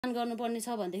गर्नुपर्ने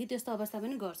छ भनेदेखि त्यस्तो अवस्था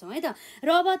पनि गर्छौँ है त। र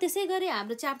अब त्यसै गरी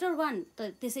हाम्रो च्याप्टर 1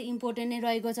 त त्यसै इम्पोर्टेन्ट नै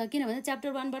रहेको छ, किनभने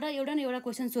च्याप्टर 1 बाट एउटा न एउटा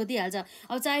क्वेसन सोधिहाल्छ।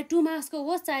 अब चाहे 2 मार्क्सको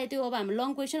होस्, चाहे त्यो अब हाम्रो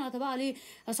लङ क्वेसन अथवा अलि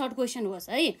सर्ट क्वेसन होस्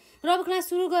है। र अब क्लास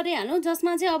सुरु गरिहालौँ,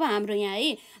 जसमा चाहिँ अब हाम्रो यहाँ है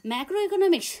म्याक्रो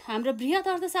इकोनोमिक्स, हाम्रो बृहत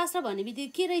अर्थशास्त्र भन्ने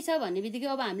बित्तिकै के रहेछ भन्ने बित्तिकै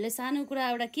अब हामीले सानो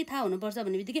कुरा एउटा के थाहा हुनुपर्छ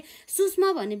भन्ने बित्तिकै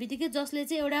सूक्ष्म भन्ने बित्तिकै जसले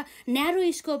चाहिँ एउटा न्यारो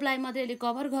स्कोपलाई मात्रै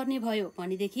कभर गर्ने भयो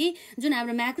भनेदेखि जुन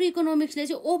हाम्रो म्याक्रो इकोनोमिक्सले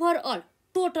चाहिँ ओभरअल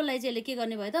टोटललाई चाहिँ यसले के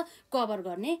गर्ने भयो त कभर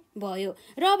गर्ने भयो।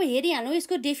 र अब हेरिहाल्नु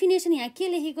यसको डेफिनेसन यहाँ के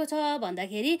लेखेको छ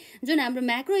भन्दाखेरि जुन हाम्रो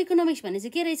म्याक्रो इकोनोमिक्स भन्ने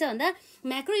चाहिँ के रहेछ भन्दा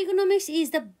macro economics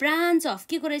is the branch of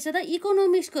के को रहेछ त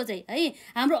इकोनोमिक्सको चाहिँ है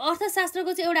हाम्रो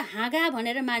अर्थशास्त्रको चाहिँ एउटा हाँगा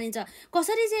भनेर मानिन्छ।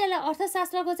 कसरी चाहिँ यसलाई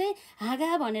अर्थशास्त्रको चाहिँ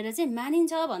हाँगा भनेर चाहिँ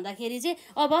मानिन्छ भन्दाखेरि चाहिँ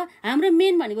अब हाम्रो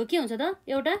मेन भनेको के हुन्छ त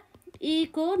एउटा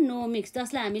इकोनोमिक्स,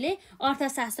 जसलाई हामीले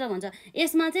अर्थशास्त्र भन्छ।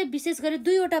 यसमा चाहिँ विशेष गरी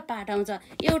दुईवटा पार्ट आउँछ।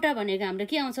 एउटा भनेको हाम्रो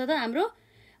के आउँछ त हाम्रो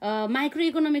माइक्रो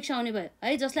इकोनोमिक्स आउने भयो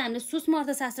है, जसलाई हामीले सूक्ष्म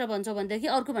अर्थशास्त्र भन्छौँ भनेदेखि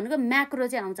अर्को भनेको म्याक्रो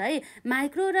चाहिँ आउँछ है।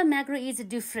 माइक्रो र म्याक्रो इज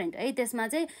डिफ्रेन्ट है। त्यसमा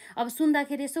चाहिँ अब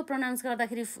सुन्दाखेरि यसो प्रोनाउन्स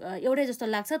गर्दाखेरि एउटै जस्तो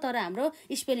लाग्छ, तर हाम्रो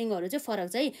स्पेलिङहरू चाहिँ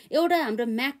फरक छ है। एउटा हाम्रो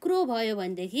म्याक्रो भयो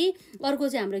भनेदेखि अर्को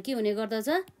चाहिँ हाम्रो के हुने गर्दछ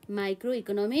माइक्रो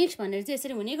इकोनोमिक्स भनेर चाहिँ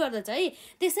यसरी हुने गर्दछ है।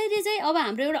 त्यसैले चाहिँ अब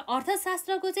हाम्रो एउटा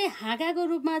अर्थशास्त्रको चाहिँ हाँगाको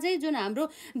रूपमा चाहिँ जुन हाम्रो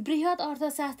बृहत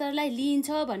अर्थशास्त्रलाई लिइन्छ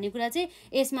भन्ने कुरा चाहिँ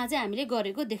यसमा चाहिँ हामीले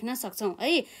गरेको देख्न सक्छौँ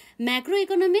है। Macro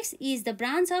economics is the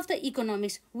branch of the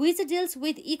economics which deals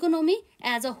with economy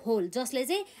as a whole, जसले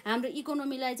चाहिँ हाम्रो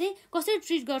इकोनोमीलाई चाहिँ कसरी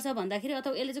ट्रिट गर्छ भन्दाखेरि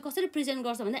अथवा यसले चाहिँ कसरी प्रेजेन्ट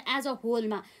गर्छ भन्दा एज अ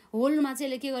होलमा चाहिँ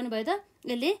यसले के गर्नुभयो त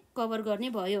यसले कभर गर्ने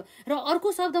भयो। र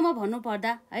अर्को शब्दमा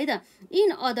भन्नुपर्दा है त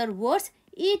in other words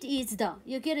it is the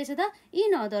यो के रहेछ त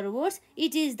in other words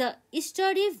it is the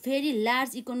study very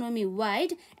large economy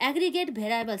wide aggregate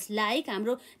variables like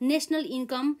हाम्रो national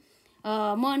income,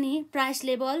 money, price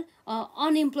level,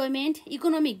 unemployment,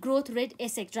 economic growth rate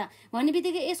etcetera भन्ने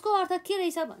बित्तिकै यसको अर्थ के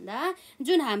रहेछ भन्दा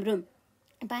जुन हाम्रो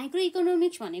माइक्रो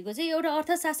इकोनोमिक्स भनेको चाहिँ एउटा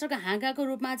अर्थशास्त्रको हाँगाको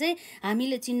रूपमा चाहिँ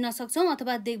हामीले चिन्न सक्छौँ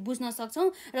अथवा बुझ्न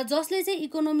सक्छौँ, र जसले चाहिँ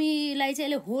इकोनोमीलाई चाहिँ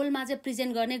यसले होलमा चाहिँ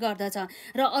प्रेजेन्ट गर्ने गर्दछ।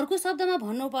 र अर्को शब्दमा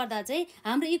भन्नुपर्दा चाहिँ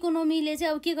हाम्रो इकोनोमीले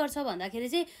चाहिँ अब के गर्छ भन्दाखेरि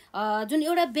चाहिँ जुन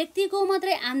एउटा व्यक्तिको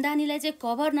मात्रै आम्दानीलाई चाहिँ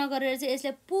कभर नगरेर चाहिँ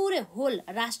यसले पुरै होल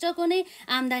राष्ट्रको नै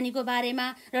आम्दानीको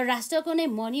बारेमा र राष्ट्रको नै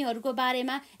मनीहरूको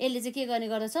बारेमा यसले चाहिँ के गर्ने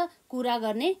गर्दछ कुरा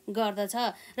गर्ने गर्दछ।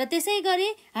 र त्यसै गरी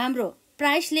हाम्रो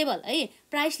प्राइस लेभल है,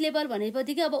 प्राइस लेभल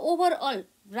भनेपछि अब ओभरअल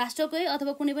राष्ट्रकै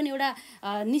अथवा कुनै पनि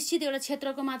एउटा निश्चित एउटा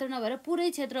क्षेत्रको मात्र नभएर पुरै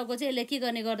क्षेत्रको चाहिँ यसले के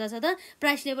गर्ने गर्दछ त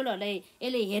प्राइस लेभलहरूलाई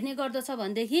यसले हेर्ने गर्दछ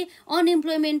भनेदेखि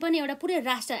अनइम्प्लोइमेन्ट पनि एउटा पुरै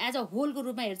राष्ट्र एज अ होलको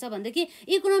रूपमा हेर्छ भनेदेखि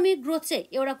इकोनोमिक ग्रोथ चाहिँ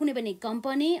एउटा कुनै पनि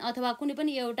कम्पनी अथवा कुनै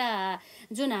पनि एउटा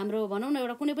जुन हाम्रो भनौँ न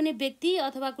एउटा कुनै पनि व्यक्ति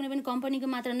अथवा कुनै पनि कम्पनीको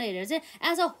मात्र नहेरेर चाहिँ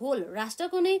एज अ होल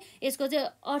राष्ट्रको नै यसको चाहिँ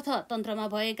अर्थतन्त्रमा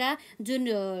भएका जुन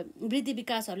वृद्धि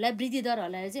विकासहरूलाई वृद्धि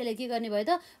दरहरूलाई चाहिँ यसले के गर्ने भयो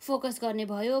त फोकस गर्ने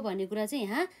भयो भन्ने कुरा चाहिँ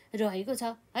यहाँ रहेको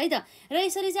छ है त। र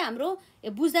यसरी चाहिँ हाम्रो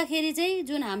बुझ्दाखेरि चाहिँ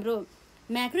जुन हाम्रो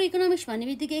म्याक्रो इकोनोमिक्स भन्ने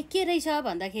बित्तिकै के रहेछ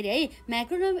भन्दाखेरि है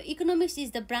macro economics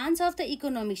is the branch of the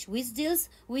economics which deals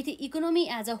with economy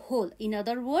as a whole. In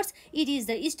other words it is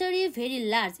the study very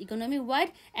large economy wide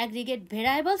aggregate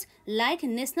variables like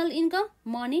national income,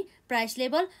 money, price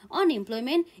level,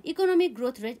 unemployment, economic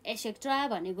growth rate etcetera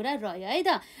भन्ने कुरा रह्यो है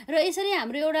त। र यसरी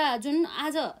हाम्रो एउटा जुन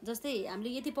आज जस्तै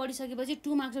हामीले यति पढिसकेपछि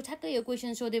 2 मार्क्सको ठ्याक्कै यो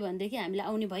क्वेसन सोध्यो भनेदेखि हामीलाई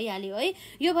आउने भइहाल्यो है।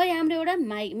 यो भयो हाम्रो एउटा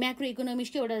म्याक्रो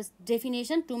इकोनोमिक्सको एउटा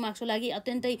डेफिनेसन 2 मार्क्सको लागि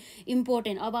अत्यन्तै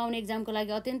इम्पोर्टेन्ट, अब आउने एक्जामको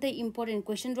लागि अत्यन्तै इम्पोर्टेन्ट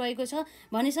क्वेसन रहेको छ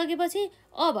भनिसकेपछि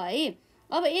अब है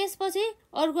अब यसपछि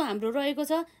अर्को हाम्रो रहेको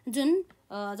छ जुन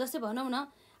जस्तै भनौँ न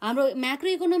हाम्रो म्याक्रो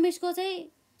इकोनोमिक्सको चाहिँ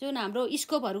जुन हाम्रो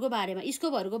स्कोपहरूको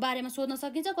बारेमा सोध्न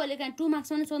सकिन्छ। कहिलेकाहीँ 2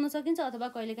 मार्क्समा पनि सोध्न सकिन्छ अथवा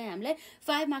कहिलेकाहीँ हामीलाई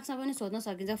 5 मार्क्समा पनि सोध्न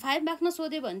सकिन्छ। 5 मार्क्समा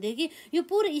सोध्यो भनेदेखि यो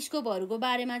पुरै स्कोपहरूको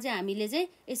बारेमा चाहिँ हामीले चाहिँ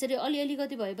यसरी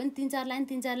अलिकति भए पनि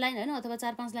 3-4 लाइन होइन अथवा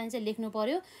 4-5 लाइन चाहिँ लेख्नु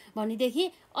पर्यो भनेदेखि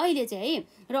अहिले चाहिँ है।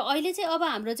 र अहिले चाहिँ अब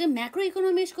हाम्रो चाहिँ म्याक्रो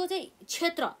इकोनोमिक्सको चाहिँ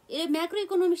क्षेत्र म्याक्रो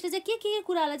इकोनोमिक्सले चाहिँ के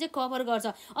कुरालाई चाहिँ कभर गर्छ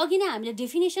अघि नै हामीले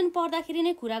डेफिनेसन पढ्दाखेरि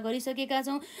नै कुरा गरिसकेका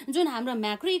छौँ। जुन हाम्रो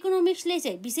म्याक्रो इकोनोमिक्सले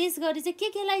चाहिँ विशेष गरी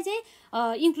चाहिँ केलाई चाहिँ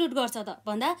इन्क्लुड गर्छ त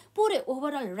भन्दा पुरै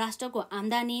ओभरअल राष्ट्रको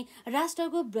आम्दानी,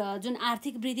 राष्ट्रको जुन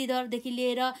आर्थिक वृद्धि दरदेखि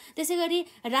लिएर त्यसै गरी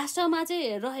राष्ट्रमा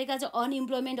चाहिँ रहेका चाहिँ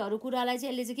अनइम्प्लोइमेन्टहरू कुरालाई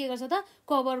चाहिँ यसले चाहिँ के गर्छ त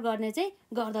कभर गर्ने चाहिँ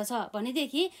गर्दछ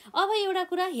भनेदेखि अब एउटा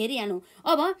कुरा हेरिहाल्नु।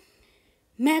 अब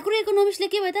म्याक्रो इकोनोमिक्सले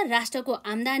के भयो त राष्ट्रको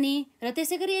आम्दानी र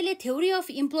त्यसै गरी यसले थ्योरी अफ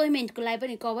इम्प्लोइमेन्टलाई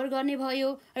पनि कभर गर्ने भयो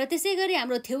र त्यसै गरी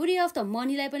हाम्रो थ्योरी अफ द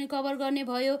मनीलाई पनि कभर गर्ने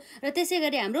भयो र त्यसै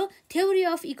गरी हाम्रो थ्योरी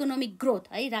अफ इकोनोमिक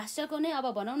ग्रोथ है राष्ट्रको नै अब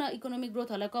भनौँ न इकोनोमिक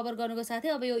ग्रोथहरूलाई कभर गर्नुको साथै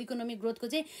अब यो इकोनोमिक ग्रोथको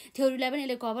चाहिँ थ्योरीलाई पनि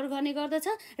यसले कभर गर्ने गर्दछ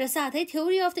र साथै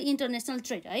theory of the international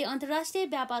trade है अन्तर्राष्ट्रिय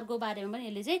व्यापारको बारेमा पनि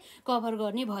यसले चाहिँ कभर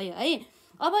गर्ने भयो है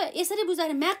अब यसरी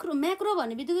बुझ्दाखेरि म्याक्रो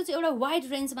भन्ने बित्तिकै चाहिँ एउटा वाइड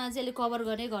रेन्जमा चाहिँ यसले कभर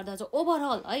गर्ने गर्दछ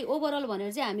ओभरअल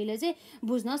भनेर चाहिँ हामीले चाहिँ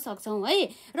बुझ्न सक्छौँ है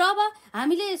र अब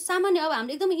हामीले सामान्य अब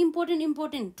हाम्रो एकदम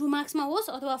इम्पोर्टेन्ट 2 मार्क्समा होस्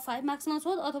अथवा 5 मार्क्समा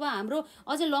होस् अथवा हाम्रो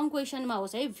अझै लङ क्वेसनमा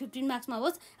होस् है 15 मार्क्समा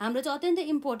होस् हाम्रो चाहिँ अत्यन्तै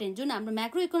इम्पोर्टेन्ट जुन हाम्रो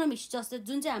म्याक्रो इकोनोमिक्स जस्तो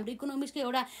जुन चाहिँ हाम्रो इकोनोमिक्सको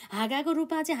एउटा हाँगाको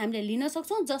रूपमा चाहिँ हामीले लिन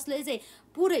सक्छौँ जसले चाहिँ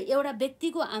पुरै एउटा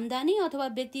व्यक्तिको आम्दानी अथवा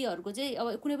व्यक्तिहरूको चाहिँ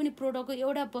अब कुनै पनि प्रोडक्टको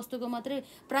एउटा वस्तुको मात्रै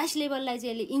प्राइस लेभललाई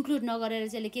चाहिँ यसले इन्क्लुड नगरेर चाहिँ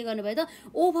यसले के गर्नुभयो त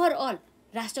ओभरअल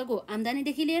राष्ट्रको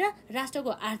आम्दानीदेखि लिएर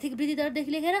राष्ट्रको आर्थिक वृद्धि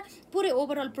दरदेखि लिएर पुरै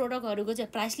ओभरअल प्रोडक्टहरूको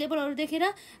चाहिँ प्राइस लेभलहरू देखेर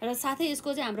र साथै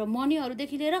यसको चाहिँ हाम्रो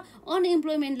मनीहरूदेखि लिएर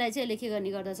अनइम्प्लोइमेन्टलाई चाहिँ यसले के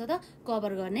गर्ने गर्दछ त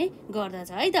कभर गर्ने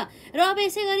गर्दछ है त र अब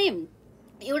यसै गरी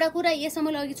एउटा कुरा यसमा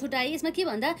मैले अघि छुट्याएँ यसमा के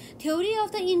भन्दा theory of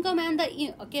the income and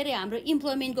the के अरे हाम्रो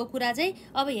इम्प्लोइमेन्टको कुरा चाहिँ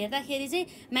अब हेर्दाखेरि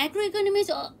चाहिँ macro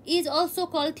economics is also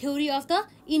called theory of the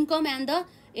income and the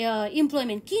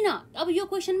employment किन अब यो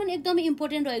क्वेसन पनि एकदमै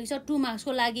इम्पोर्टेन्ट रहेको छ 2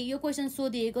 मार्क्सको लागि यो क्वेसन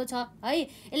सोधिएको छ है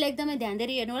यसलाई एकदमै ध्यान दिएर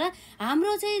हेर्नु होला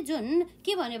हाम्रो चाहिँ जुन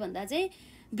के भन्यो भन्दा चाहिँ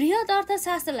बृहत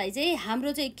अर्थशास्त्रलाई चाहिँ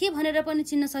हाम्रो चाहिँ के भनेर पनि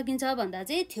चिन्न सकिन्छ भन्दा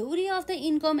चाहिँ theory of the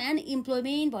income and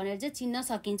employment भनेर चाहिँ चिन्न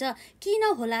सकिन्छ किन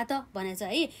होला त भनेछ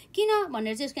है किन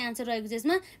भनेर चाहिँ यसको एन्सर रहेको छ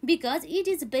यसमा because it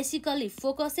is basically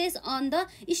focuses on the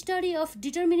study of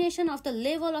determination of the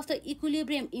level of the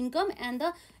equilibrium income and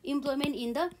the employment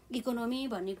in the economy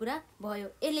भन्ने कुरा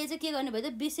भयो यसले चाहिँ के गर्ने भयो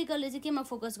त बेसिकल्ली चाहिँ केमा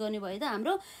फोकस गर्ने भयो त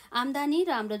हाम्रो आम्दानी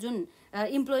र हाम्रो जुन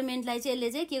इम्प्लोइमेन्टलाई चाहिँ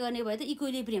यसले चाहिँ के गर्ने भयो त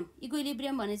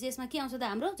इक्विलिब्रियम भने चाहिँ यसमा के आउँछ त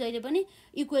हाम्रो जहिले पनि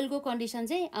इक्वलको कन्डिसन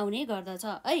चाहिँ आउने गर्दछ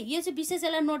है यो चाहिँ विशेष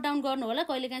यसलाई नोट डाउन गर्नु होला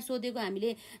कहिलेकाहीँ सोधेको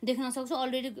हामीले देख्न सक्छौँ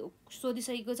अलरेडी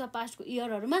सोधिसकेको छ पास्ट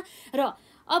इयरहरूमा र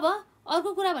अब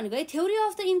अर्को कुरा भनेको है theory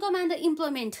of the income and the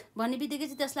employment भन्ने बित्तिकै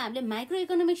चाहिँ त्यसलाई हामीले म्याक्रो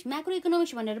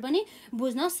इकोनोमिक्स भनेर पनि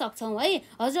बुझ्न सक्छौँ है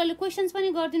हजुरहरूले क्वेसन्स पनि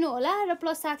गरिदिनु होला र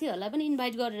प्लस साथीहरूलाई पनि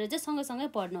इन्भाइट गरेर चाहिँ सँगसँगै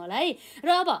पढ्नु होला है र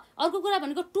अब अर्को कुरा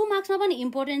भनेको 2 मार्क्समा पनि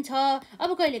इम्पोर्टेन्ट छ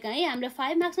अब कहिलेकाहीँ हामीले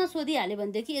 5 मार्क्समा सोधिहाल्यो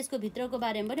भनेदेखि यसको भित्रको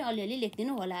बारेमा पनि अलिअलि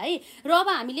लेखिदिनु होला है र अब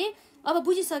हामीले अब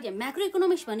बुझिसक्यौँ म्याक्रो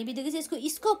इकोनोमिक्स भन्ने बित्तिकै चाहिँ यसको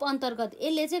स्कोप अन्तर्गत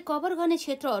यसले चाहिँ कभर गर्ने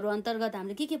क्षेत्रहरू अन्तर्गत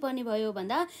हामीले के पर्ने भयो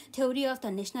भन्दा theory of the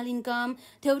national income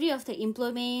theory of the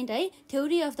employment है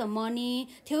theory of the money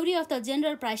theory of the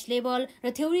general price level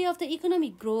र theory of the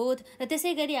economic growth र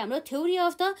त्यसै गरी हाम्रो theory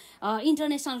of the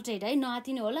international trade है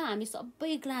नआतिनु होला हामी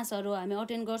सबै क्लासहरू हामी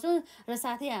अटेन्ड गर्छौँ र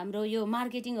साथै हाम्रो यो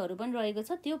मार्केटिङहरू पनि रहेको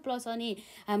छ त्यो प्लस अनि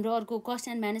हाम्रो अर्को कस्ट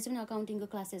एन्ड म्यानेजमेन्ट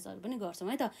अकाउन्टिङको क्लासेसहरू पनि गर्छौँ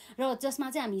है त र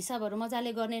जसमा चाहिँ हामी हिसाबहरू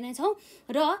मजाले गर्ने नै छौँ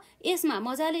र यसमा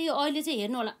मजाले यो अहिले चाहिँ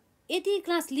हेर्नु होला यति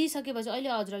क्लास लिइसकेपछि अहिले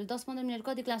हजुरहरूले 10-15 मिनट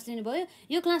कति क्लास लिनुभयो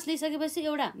यो क्लास लिइसकेपछि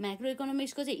एउटा म्याक्रो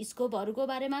इकोनोमिक्सको चाहिँ स्कोपहरूको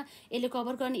बारेमा यसले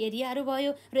कभर गर्ने एरियाहरू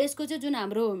भयो र यसको चाहिँ जुन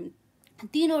हाम्रो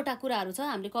 3वटा कुराहरू छ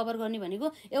हामीले कभर गर्ने भनेको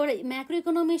एउटा म्याक्रो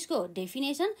इकोनोमिक्सको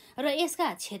डेफिनेसन र यसका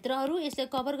क्षेत्रहरू यसले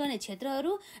कभर गर्ने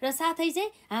क्षेत्रहरू र साथै चाहिँ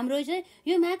हाम्रो चाहिँ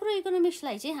यो म्याक्रो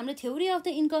इकोनोमिक्सलाई चाहिँ हाम्रो theory of the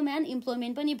income and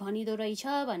employment पनि भनिँदो रहेछ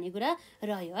भन्ने कुरा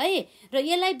रह्यो है र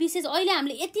यसलाई विशेष अहिले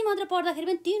हामीले यति मात्र पढ्दाखेरि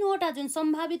पनि 3वटा जुन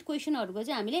सम्भावित क्वेसनहरूको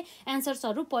चाहिँ हामीले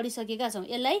एन्सर्सहरू पढिसकेका छौँ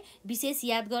यसलाई विशेष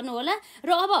याद गर्नु होला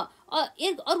र अब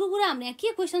अर्को कुरा हाम्रो यहाँ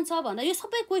के क्वेसन छ भन्दा यो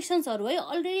सबै क्वेसन्सहरू है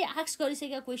अलरेडी आस्क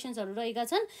गरिसकेका क्वेसन्सहरू रहेका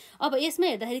छन् अब यसमा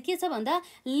हेर्दाखेरि के छ भन्दा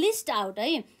list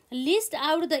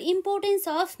out the importance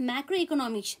of macro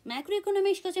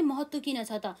इकोनोमिक्सको चाहिँ महत्त्व किन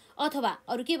छ त अथवा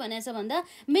अरू के भनेको छ भन्दा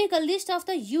make a list of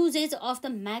the usages of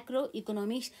the macro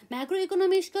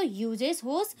इकोनोमिक्सको uses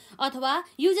होस् अथवा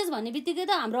युजेस भन्ने बित्तिकै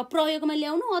त हाम्रो प्रयोगमा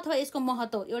ल्याउनु अथवा यसको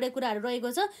महत्त्व एउटै कुराहरू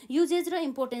रहेको छ युजेज र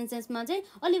इम्पोर्टेन्सेसमा चाहिँ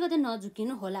अलिकति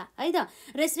नझुकिनु होला है त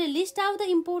र यसरी list out the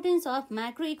importance of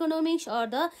macro economics or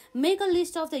the make a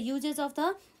list of the uses of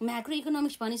the macro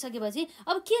economics भनिसकेपछि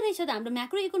अब के रहेछ त हाम्रो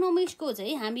म्याक्रो इकोनोमिक्सको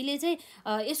चाहिँ हामीले चाहिँ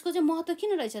यसको चाहिँ महत्त्व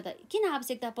किन रहेछ त किन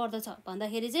आवश्यकता पर्दछ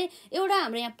भन्दाखेरि चाहिँ एउटा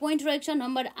हाम्रो यहाँ पोइन्ट रहेको छ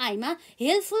number Aima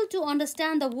helpful to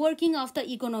understand the working of the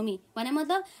economy भने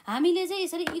मतलब हामीले चाहिँ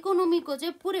यसरी इकोनोमीको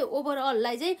चाहिँ पुरै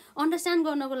ओभरअललाई चाहिँ अन्डरस्ट्यान्ड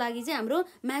गर्नको लागि चाहिँ हाम्रो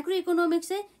म्याक्रो इकोनोमिक्स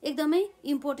चाहिँ एकदमै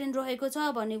इम्पोर्टेन्ट रहेको छ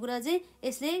भन्ने कुरा चाहिँ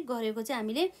यसले गरेको चाहिँ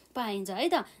हामीले पाइन्छ है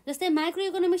त जस्तै म्याक्रो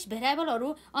इकोनोमिक्स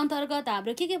भेरिएबलहरू अन्तर्गत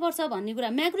हाम्रो के पर्छ भन्ने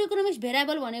कुरा म्याक्रो इकोनोमिक्स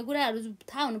भेरिएबल भन्ने कुराहरू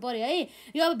थाहा हुनु पर्यो है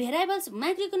यो अब भेरिएबल्स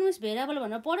म्याक्रो इकोनोमिक्स भेरिएबल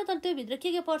भनेर पढ्यो तर त्यो भित्र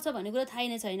के पर्छ भन्ने कुरा थाहै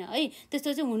नै छैन है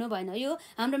त्यस्तो चाहिँ हुनु भएन यो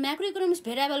हाम्रो म्याक्रो इकोनोमिक्स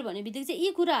भेरिएबल भन्ने बित्तिकै चाहिँ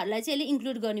यी कुराहरूलाई चाहिँ यसले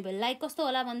इन्क्लुड गर्ने भयो लाइक कस्तो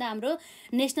होला भन्दा हाम्रो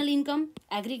नेसनल इन्कम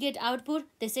एग्रिगेट आउटपुट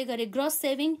त्यसै गरी gross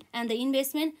saving and the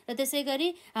investment र त्यसै गरी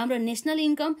हाम्रो नेसनल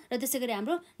इन्कम र त्यसै गरी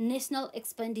हाम्रो नेसनल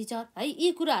एक्सपेन्डिचर है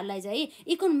यी कुराहरूलाई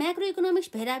चाहिँ म्याक्रो इकोनोमिक्स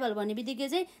भेरिएबल भन्ने बित्तिकै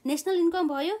चाहिँ नेसनल इन्कम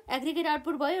भयो एग्रिगेट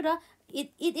आउटपुट भयो र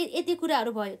यति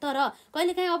कुराहरू भयो तर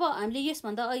कहिलेकाहीँ अब हामीले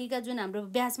यसभन्दा अघिका जुन हाम्रो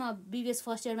ब्याचमा BBS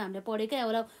फर्स्ट इयरमा हामीले पढेकै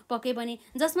होला पक्कै पनि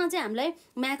जसमा चाहिँ हामीलाई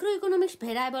म्याक्रो इकोनोमिक्स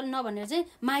भेरिएबल नभनेर चाहिँ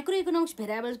माइक्रो इकोनोमिक्स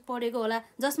भेरिएबल पढेको होला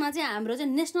जसमा चाहिँ हाम्रो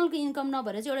चाहिँ नेसनलको इन्कम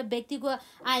नभएर चाहिँ एउटा व्यक्तिको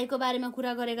आयको बारेमा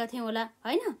कुरा गरेका थियौँ होला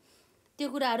हैन त्यो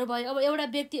कुराहरू भयो अब एउटा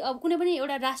व्यक्ति अब कुनै पनि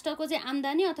एउटा राष्ट्रको चाहिँ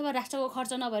आम्दानी अथवा राष्ट्रको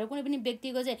खर्च नभएर कुनै पनि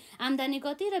व्यक्तिको चाहिँ आम्दानी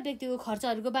कति र व्यक्तिको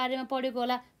खर्चहरूको बारेमा पढेको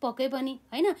होला पक्कै पनि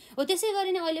हैन हो त्यसै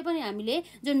गरी नै अहिले पनि हामीले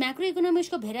जुन म्याक्रो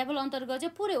इकोनोमिक्सको भेरिएबल अन्तर्गत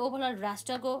चाहिँ पुरै ओभरअल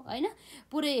राष्ट्रको हैन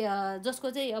पुरै जसको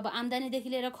चाहिँ अब आम्दानीदेखि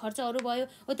लिएर खर्चहरू भयो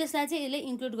हो त्यसलाई चाहिँ यसले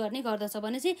इन्क्लुड गर्ने गर्दछ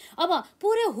भने चाहिँ अब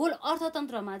पुरै होल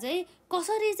अर्थतन्त्रमा चाहिँ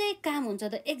कसरी चाहिँ काम हुन्छ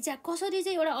त एक्ज्याक्ट कसरी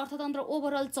चाहिँ एउटा अर्थतन्त्र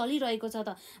ओभरअल चलिरहेको छ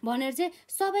त भनेर चाहिँ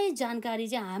सबै जानकारी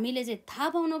चाहिँ हामीले चाहिँ थाहा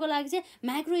पाउनको लागि चाहिँ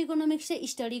म्याक्रो इकोनोमिक्स चाहिँ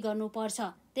स्टडी गर्नुपर्छ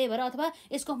त्यही भएर अथवा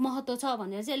यसको महत्त्व छ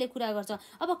भनेर चाहिँ यसले कुरा गर्छ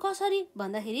अब कसरी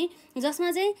भन्दाखेरि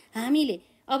जसमा चाहिँ हामीले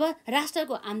अब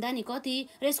राष्ट्रको आम्दानी कति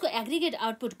र यसको एग्रिगेट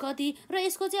आउटपुट कति र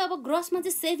यसको चाहिँ अब ग्रसमा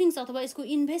चाहिँ सेभिङ्स अथवा यसको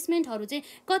इन्भेस्टमेन्टहरू चाहिँ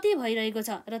कति भइरहेको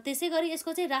छ र त्यसै गरी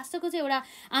यसको चाहिँ राष्ट्रको चाहिँ एउटा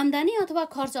आम्दानी अथवा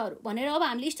खर्चहरू भनेर अब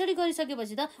हामीले स्टडी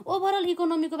गरिसकेपछि त ओभरअल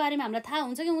इकोनोमीको बारेमा हामीलाई थाहा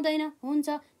हुन्छ कि हुँदैन हुन्छ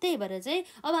त्यही भएर चाहिँ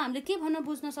अब हामीले के भन्न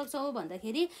बुझ्न सक्छौँ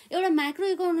भन्दाखेरि एउटा म्याक्रो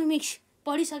इकोनोमिक्स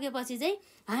पढिसकेपछि चाहिँ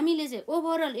हामीले चाहिँ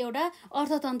ओभरअल एउटा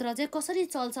अर्थतन्त्र चाहिँ कसरी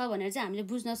चल्छ भनेर चाहिँ हामीले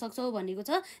बुझ्न सक्छौँ भनेको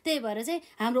छ त्यही भएर चाहिँ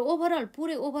हाम्रो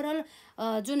पुरै ओभरअल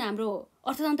जुन हाम्रो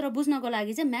अर्थतन्त्र बुझ्नको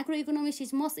लागि चाहिँ macro economics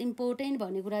is most important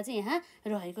भन्ने कुरा चाहिँ यहाँ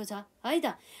रहेको छ है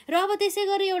त र अब त्यसै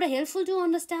गरी एउटा helpful to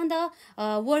understand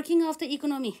the working of the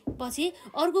economy पछि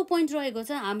अर्को पोइन्ट रहेको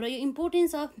छ हाम्रो यो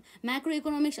इम्पोर्टेन्स अफ म्याक्रो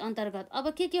इकोनोमिक्स अन्तर्गत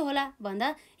अब के होला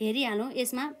भन्दा हेरिहालौँ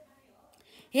यसमा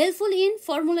helpful in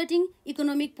formulating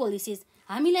economic policies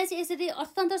हामीलाई चाहिँ यसरी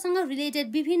अर्थतन्त्रसँग रिलेटेड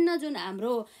विभिन्न जुन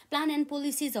हाम्रो प्लान एन्ड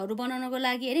पोलिसिजहरू बनाउनको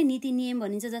लागि अरे नीति नियम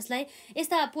भनिन्छ जसलाई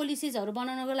यस्ता पोलिसिजहरू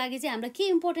बनाउनको लागि चाहिँ हाम्रो के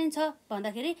इम्पोर्टेन्ट छ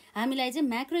भन्दाखेरि हामीलाई चाहिँ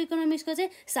म्याक्रो इकोनोमिक्सको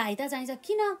चाहिँ सहायता चाहिन्छ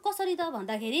किन कसरी त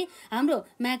भन्दाखेरि हाम्रो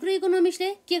म्याक्रो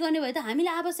इकोनोमिक्सले के गर्ने भयो त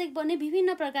हामीलाई आवश्यक पर्ने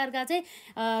विभिन्न प्रकारका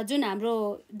चाहिँ जुन हाम्रो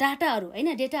डाटाहरू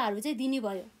हैन डेटाहरू चाहिँ दिने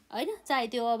भयो हैन चाहे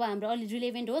त्यो अब हाम्रो अलि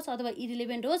रिलेभेन्ट होस् अथवा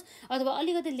इरिलेभेन्ट होस् अथवा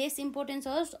अलिकति लेस इम्पोर्टेन्स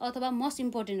होस् अथवा मोस्ट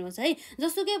इम्पोर्टेन्ट होस् है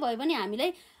जस्तो के भयो भने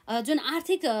हामीलाई जुन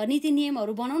आर्थिक नीति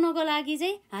नियमहरू बनाउनको लागि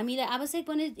चाहिँ हामीलाई आवश्यक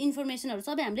पर्ने इन्फर्मेसनहरू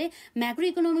सबै हामीले म्याक्रो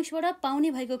इकोनोमिक्सबाट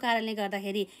पाउने भएको कारणले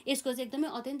गर्दाखेरि यसको चाहिँ एकदमै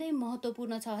अत्यन्तै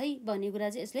महत्त्वपूर्ण छ है भन्ने कुरा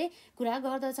चाहिँ यसले कुरा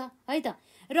गर्दछ है त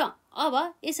र अब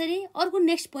यसरी अर्को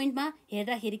नेक्स्ट पोइन्टमा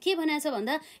हेर्दाखेरि के भनेको छ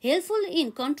भन्दा हेल्पफुल इन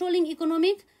कन्ट्रोलिङ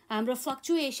इकोनोमिक हाम्रो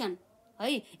फ्लक्चुएसन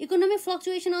है इकोनोमिक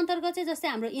फ्लक्चुएसन अन्तर्गत चाहिँ जस्तै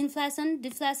हाम्रो इन्फ्लेसन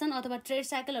डिफ्लेसन अथवा ट्रेड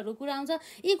साइकलहरू कुरा आउँछ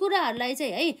यी कुराहरूलाई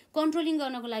चाहिँ है कन्ट्रोलिङ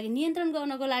गर्नको लागि नियन्त्रण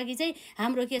गर्नको लागि चाहिँ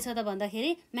हाम्रो के छ त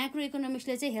भन्दाखेरि म्याक्रो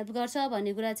इकोनोमिक्सले चाहिँ हेल्प गर्छ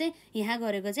भन्ने कुरा चाहिँ यहाँ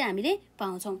गरेको चाहिँ हामीले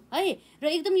पाउँछौँ है र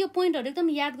एकदम यो पोइन्टहरू एकदम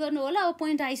याद गर्नु होला अब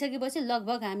पोइन्ट आइसकेपछि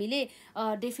लगभग हामीले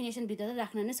डेफिनेसनभित्र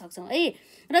राख्न नै सक्छौँ है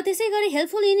र त्यसै गरी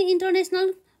हेल्पफुल इन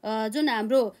इन्टरनेसनल जुन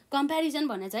हाम्रो कम्पेरिजन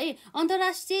भन्ने चाहिँ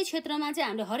अन्तर्राष्ट्रिय क्षेत्रमा चाहिँ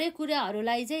हामीले हरेक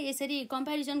कुराहरूलाई चाहिँ यसरी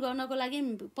कम्पेरिजन गर्नको लागि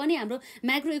पनि हाम्रो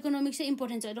म्याक्रो इकोनोमिक्स चाहिँ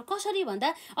इम्पोर्टेन्ट छ र कसरी भन्दा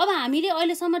अब हामीले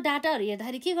अहिलेसम्म डाटाहरू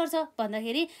हेर्दाखेरि के गर्छ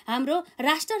भन्दाखेरि हाम्रो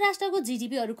राष्ट्रको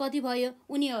जिडिपीहरू कति भयो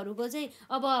उनीहरूको चाहिँ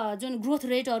अब जुन ग्रोथ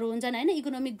रेटहरू हुन्छन् हैन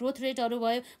इकोनोमिक ग्रोथ रेटहरू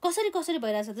भयो कसरी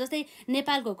भइरहेछ जस्तै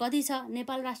नेपालको कति छ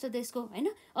नेपाल राष्ट्र देशको हैन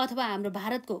अथवा हाम्रो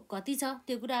भारतको कति छ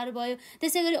त्यो कुराहरू भयो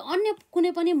त्यसै गरी अन्य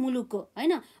कुनै पनि मुलुकको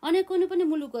हैन अन्य कुनै पनि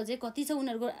मुलुक चाहिँ कति छ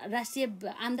उनीहरूको राष्ट्रिय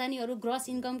आम्दानीहरू ग्रस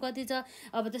इन्कम कति छ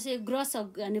अब त्यसै ग्रस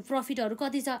अनि प्रफिटहरू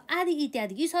कति छ आदि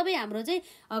इत्यादि यी सबै हाम्रो चाहिँ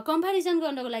कम्पेरिजन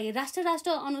गर्नको लागि राष्ट्र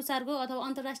अनुसारको अथवा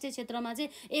अन्तर्राष्ट्रिय क्षेत्रमा चाहिँ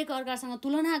एक अर्कासँग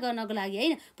तुलना गर्नको लागि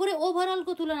हैन पुरै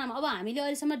ओभरअलको तुलनामा अब हामीले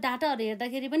अहिलेसम्म डाटाहरू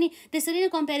हेर्दाखेरि पनि त्यसरी नै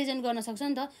कम्पेरिजन गर्न सक्छौँ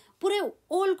नि त पुरै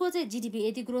ओल्डको चाहिँ जिडिपी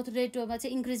यति ग्रोथ रेटमा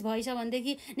चाहिँ इन्क्रिज भएछ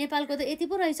भनेदेखि नेपालको त यति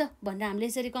पो रहेछ भनेर हामीले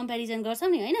यसरी कम्पेरिजन गर्छौँ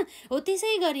नि हैन हो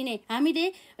त्यसै गरी नै हामीले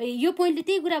यो पोइन्टले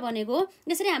त्यही कुरा भनेको हो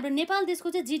यसरी हाम्रो नेपाल देशको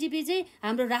चाहिँ जिडिपी चाहिँ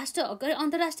हाम्रो राष्ट्र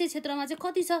अन्तर्राष्ट्रिय क्षेत्रमा चाहिँ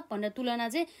कति छ भनेर तुलना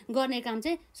चाहिँ गर्ने काम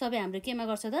चाहिँ सबै हाम्रो केमा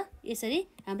गर्छ त यसरी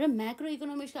हाम्रो म्याक्रो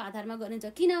इकोनोमिक्सको आधारमा गरिन्छ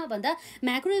किन भन्दा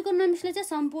म्याक्रो इकोनोमिक्सले चाहिँ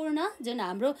सम्पूर्ण जुन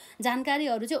हाम्रो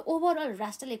जानकारीहरू चाहिँ ओभरअल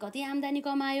राष्ट्रले कति आम्दानी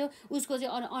कमायो उसको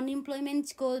चाहिँ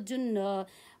अनइम्प्लोइमेन्टको जुन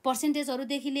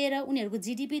पर्सेन्टेजहरूदेखि लिएर उनीहरूको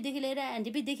जिडिपीदेखि लिएर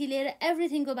एनडिपीदेखि लिएर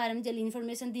एभ्रिथिङको बारेमा चाहिँ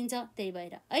इन्फर्मेसन दिन्छ। त्यही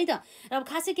भएर है त। र अब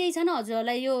खासै केही छैन,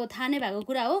 हजुरहरूलाई यो थाहा नै भएको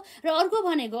कुरा हो। र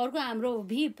अर्को हाम्रो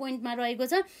भी पोइन्टमा रहेको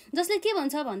छ, जसले के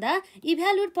भन्छ भन्दा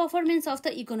evaluate performance of the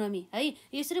economy है।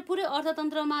 यसरी पुरै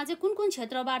अर्थतन्त्रमा चाहिँ कुन कुन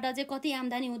क्षेत्रबाट चाहिँ कति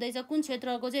आम्दानी हुँदैछ, कुन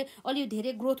क्षेत्रको चाहिँ अलि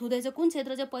धेरै ग्रोथ हुँदैछ, कुन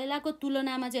क्षेत्र चाहिँ पहिलाको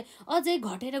तुलनामा चाहिँ अझै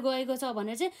घटेर गएको छ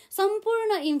भनेर चाहिँ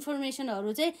सम्पूर्ण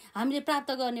इन्फर्मेसनहरू चाहिँ हामीले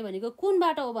प्राप्त गर्ने भनेको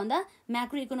कुनबाट हो भन्दा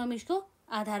म्याक्रो इकोनोमिक्सको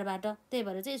आधारबाट। त्यही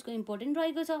भएर चाहिँ यसको इम्पोर्टेन्ट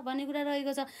रहेको छ भन्ने कुरा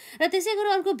रहेको छ। र त्यसै गरी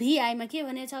अर्को VI मा के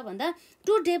भनेछ भन्दा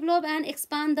to develop and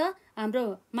expand the हाम्रो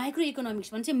माइक्रो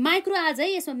इकोनोमिक्स भने चाहिँ माइक्रो आज है,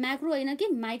 यसमा म्याक्रो होइन कि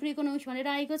माइक्रो इकोनोमिक्स भनेर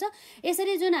आएको छ।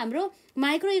 यसरी जुन हाम्रो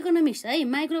माइक्रो इकोनोमिक्स है,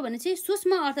 माइक्रो भने चाहिँ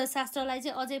सूक्ष्म अर्थशास्त्रलाई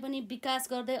चाहिँ अझै पनि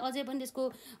विकास गर्दै अझै पनि त्यसको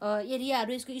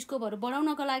एरियाहरू यसको स्कोपहरू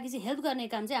बढाउनको लागि चाहिँ हेल्प गर्ने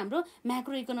काम चाहिँ हाम्रो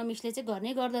म्याक्रो इकोनोमिक्सले चाहिँ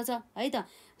गर्ने गर्दछ है त।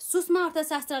 सूक्ष्म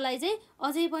अर्थशास्त्रलाई चाहिँ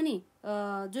अझै पनि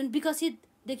जुन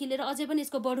विकसितदेखि लिएर अझै पनि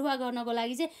यसको बढुवा गर्नको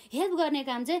लागि चाहिँ हेल्प गर्ने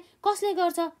काम चाहिँ कसले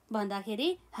गर्छ भन्दाखेरि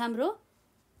हाम्रो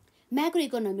म्याक्रो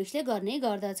इकोनोमिक्सले गर्ने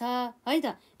गर्दछ है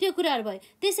त। त्यो कुराहरू भयो।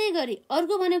 त्यसै गरी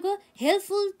अर्को भनेको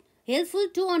helpful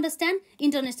to understand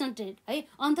international trade है,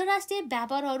 अन्तर्राष्ट्रिय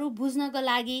व्यापारहरू बुझ्नको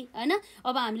लागि हैन।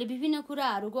 अब हामीले विभिन्न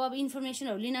कुराहरूको अब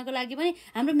इन्फर्मेसनहरू लिनको लागि पनि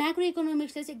हाम्रो म्याक्रो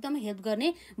इकोनोमिक्सले चाहिँ एकदमै हेल्प गर्ने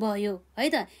भयो है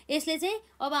त। यसले चाहिँ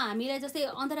अब हामीलाई जस्तै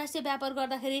अन्तर्राष्ट्रिय व्यापार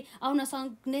गर्दाखेरि आउन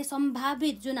सक्ने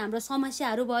सम्भावित जुन हाम्रो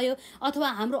समस्याहरू भयो अथवा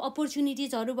हाम्रो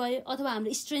अपर्च्युनिटिजहरू भयो अथवा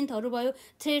हाम्रो स्ट्रेन्थहरू भयो,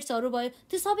 थ्रेट्सहरू भयो,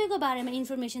 त्यो सबैको बारेमा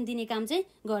इन्फर्मेसन दिने काम चाहिँ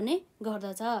गर्ने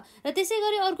गर्दछ। र त्यसै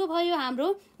गरी अर्को भयो हाम्रो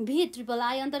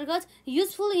VII अन्तर्गत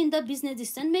useful in the business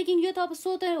decision making. यो त अब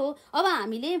सोतै हो। अब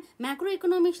हामीले म्याक्रो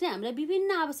इकोनोमिक्सले हामीलाई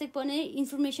विभिन्न आवश्यक पर्ने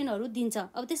इन्फर्मेसनहरू दिन्छ।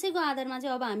 अब त्यसैको आधारमा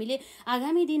चाहिँ अब हामीले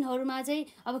आगामी दिनहरूमा चाहिँ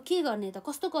अब के गर्ने त,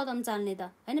 कस्तो कदम चाल्ने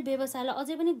त हैन, व्यवसायलाई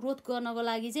अझै पनि ग्रोथ गर्नको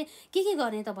लागि चाहिँ के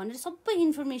गर्ने त भनेर सबै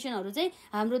इन्फर्मेसनहरू चाहिँ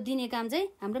हाम्रो दिने काम चाहिँ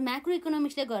हाम्रो म्याक्रो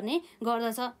इकोनोमिक्सले गर्ने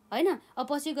गर्दछ हैन। अब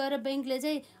पछि गएर ब्याङ्कले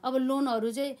चाहिँ अब लोनहरू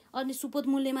चाहिँ अनि सुपथ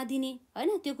मूल्यमा दिने हैन,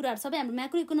 त्यो कुराहरू सबै हाम्रो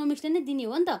म्याक्रो इकोनोमिक्सले नै दिने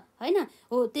हो नि त हैन।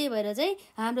 हो त्यही भएर चाहिँ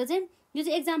हाम्रो चाहिँ यो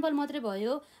चाहिँ एक्जाम्पल मात्रै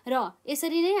भयो। र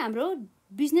यसरी नै हाम्रो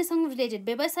बिजनेससँग रिलेटेड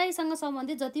व्यवसायसँग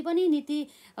सम्बन्धित जति पनि नीति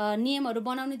नियमहरू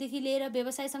बनाउनेदेखि लिएर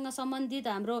व्यवसायसँग सम्बन्धित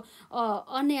हाम्रो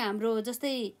अन्य हाम्रो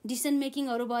जस्तै डिसिसन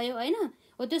मेकिङहरू भयो हैन,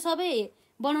 हो त्यो सबै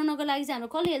बनाउनको लागि चाहिँ हाम्रो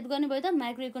कसले हेल्प गर्ने भयो त,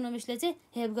 म्याक्रो इकोनोमिक्सले चाहिँ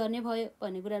हेल्प गर्ने भयो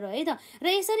भन्ने कुरा रह्यो है त। र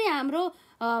यसरी हाम्रो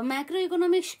म्याक्रो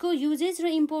इकोनोमिक्सको युजेज र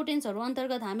इम्पोर्टेन्सहरू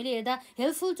अन्तर्गत हामीले हेर्दा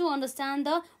helpful to understand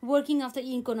the working of the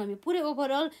economy, पुरै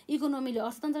ओभरअल इकोनोमीले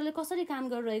अर्थतन्त्रले कसरी काम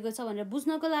गरिरहेको छ भनेर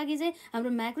बुझ्नको लागि चाहिँ हाम्रो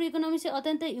म्याक्रो इकोनोमी चाहिँ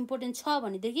अत्यन्तै इम्पोर्टेन्ट छ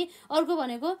भनेदेखि अर्को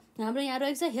भनेको हाम्रो यहाँ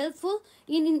रहेको छ helpful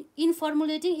in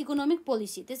formulating economic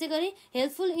policy. त्यसै गरी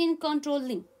helpful in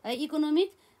controlling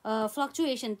economic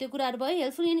fluctuation, त्यो कुराहरू भयो।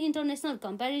 हेल्पफुल इन इन्टरनेसनल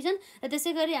कम्पेरिजन र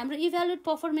त्यसै गरी हाम्रो evaluate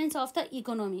performance of the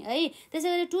economy है। त्यसै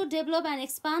गरी to develop and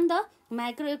expand the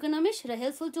micro economics र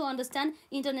helpful to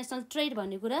understand international trade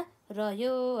भन्ने कुरा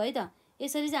रह्यो है त।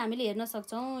 यसरी चाहिँ हामीले हेर्न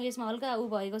सक्छौँ। यसमा हल्का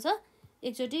भएको छ,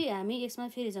 एकचोटि हामी यसमा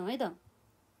फेरि जाउँ है त।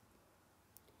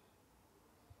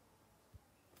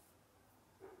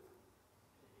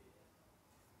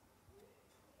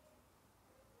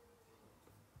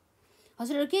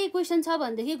 हजुरहरू केही क्वेसन छ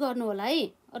भनेदेखि गर्नु होला है,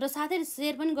 र साथै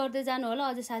सेयर पनि गर्दै जानु होला,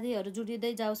 अझै साथीहरू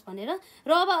जुटिँदै जाओस् भनेर। र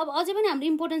अब अझै पनि हाम्रो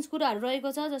इम्पोर्टेन्स कुराहरू रहेको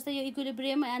छ, जस्तै यो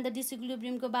इक्विलिब्रियम एन्ड द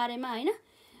डिसइक्विलिब्रियमको बारेमा हैन।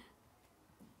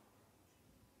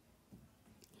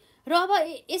 र अब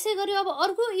यसै गरी अब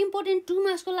अर्को इम्पोर्टेन्ट 2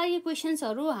 मार्क्सको लागि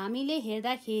क्वेसन्सहरू हामीले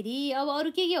हेर्दाखेरि अब अरू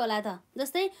के होला त,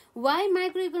 जस्तै why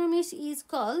micro economics is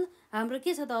called, हाम्रो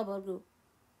के छ त अब अरू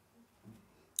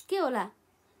के होला,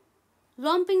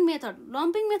 लम्पिङ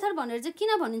मेथड भनेर चाहिँ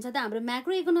किन भनिन्छ त हाम्रो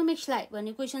म्याक्रो इकोनोमिक्सलाई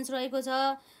भन्ने क्वेसन्स रहेको छ।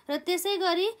 र त्यसै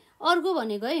गरी अर्को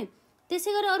भनेको है, त्यसै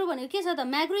गरी अरू भनेको के छ त,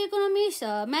 macro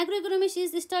economics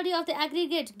is study of the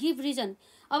aggregate give reason.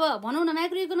 अब भनौँ न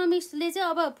म्याक्रो इकोनोमिक्सले चाहिँ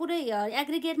अब पुरै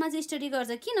एग्रिगेटमा चाहिँ स्टडी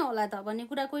गर्छ, किन होला त भन्ने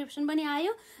कुरा क्वेसन पनि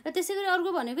आयो। र त्यसै गरी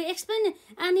अर्को भनेको explain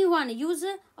any one use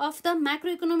of the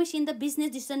macro economics in the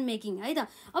business decision making है त।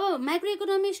 अब म्याक्रो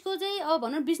इकोनोमिक्सको चाहिँ अब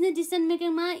भनौँ बिजनेस डिसिसन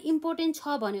मेकिङमा इम्पोर्टेन्ट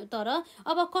छ भन्यो, तर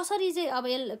अब कसरी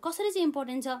चाहिँ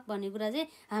इम्पोर्टेन्ट छ भन्ने कुरा चाहिँ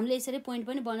हामीले यसरी पोइन्ट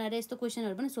पनि बनाएर यस्तो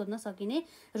क्वेसनहरू पनि सोध्न सकिने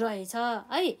रहेछ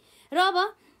है। र अब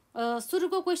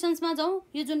सुरुको क्वेसन्समा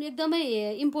जाउँ। यो जुन एकदमै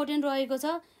इम्पोर्टेन्ट रहेको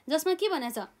छ, जसमा के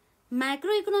भनेको छ,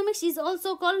 macro economics is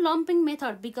also called लम्पिङ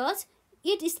method because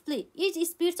it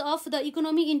splits of the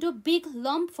economy into big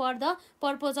lump for the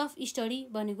purpose of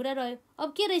study भन्ने कुरा रह्यो।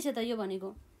 अब के रहेछ त यो भनेको,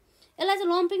 यसलाई चाहिँ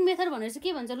लम्पिङ मेथड भनेर चाहिँ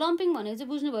के भन्छ, लम्पिङ भनेको चाहिँ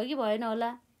बुझ्नुभयो कि भएन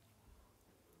होला।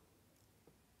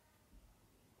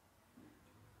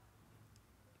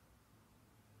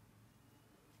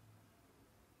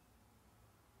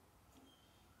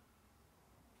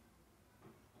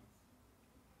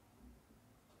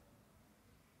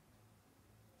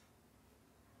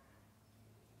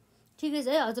 ठिकै छ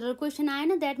है हजुरहरू क्वेसन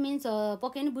आएन द्याट मिन्स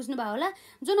पक्कै नै बुझ्नु भयो होला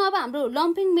जुन अब हाम्रो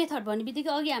लम्पिङ मेथड भन्ने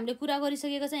बित्तिकै अघि हामीले कुरा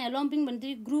गरिसकेको छ यहाँ लम्पिङ भन्ने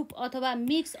बित्तिकै ग्रुप अथवा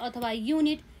मिक्स अथवा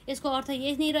युनिट यसको अर्थ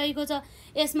यही नै रहेको छ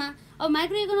यसमा अब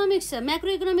macro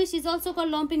economics is also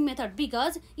called lumping method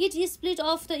because it is split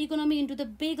off the economy into the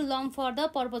big lump for the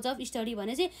purpose of study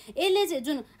भने चाहिँ यसले चाहिँ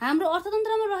जुन हाम्रो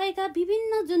अर्थतन्त्रमा रहेका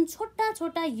विभिन्न जुन छोटा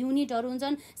छोटा युनिटहरू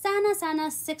हुन्छन् साना साना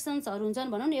सेक्सन्सहरू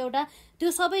हुन्छन् भनौँ न एउटा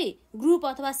त्यो सबै ग्रुप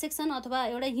अथवा सेक्सन अथवा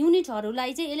एउटा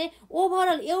युनिटहरूलाई चाहिँ यसले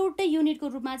ओभरअल एउटै युनिटको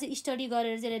रूपमा चाहिँ स्टडी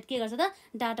गरेर चाहिँ के गर्छ त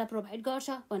डाटा प्रोभाइड गर्छ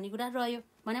भन्ने कुरा रह्यो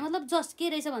भने मतलब जस्ट के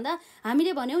रहेछ भन्दा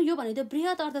हामीले भन्यौँ यो भनेको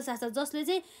बृहत अर्थशास्त्र जसले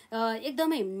चाहिँ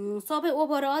एकदमै सबै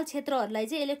ओभरअल क्षेत्रहरूलाई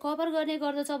चाहिँ यसले कभर गर्ने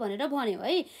गर्दछ भनेर भन्यो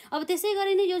है अब त्यसै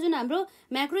गरी नै यो जुन हाम्रो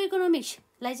म्याक्रो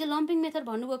इकोनोमिक्सलाई चाहिँ लम्पिङ मेथड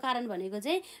भन्नुको कारण भनेको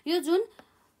चाहिँ यो जुन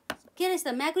के रहेछ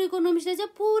त म्याक्रो इकोनोमिक्सले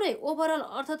चाहिँ पुरै ओभरअल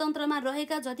अर्थतन्त्रमा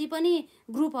रहेका जति पनि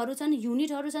ग्रुपहरू छन्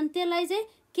युनिटहरू छन् त्यसलाई चाहिँ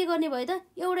के गर्ने भयो त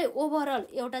एउटै ओभरअल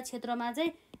एउटा क्षेत्रमा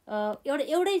चाहिँ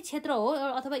एउटै क्षेत्र हो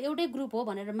अथवा एउटै ग्रुप हो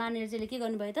भनेर मानेर चाहिँ के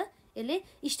गर्नु भयो त यसले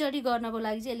स्टडी गर्नको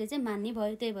लागि चाहिँ यसले चाहिँ मान्ने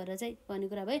भयो त्यही भएर चाहिँ भन्ने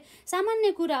कुरा भयो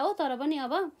सामान्य कुरा हो तर पनि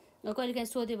अब कहिलेकाहीँ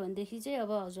सोध्यो भनेदेखि चाहिँ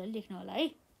अब हजुरले लेख्नु होला है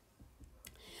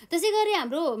त्यसै गरी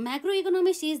हाम्रो macro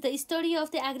economics is the study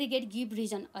of the aggregate give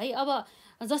reason है अब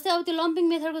जस्तै अब त्यो लम्पिङ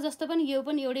मेथडको जस्तो पनि यो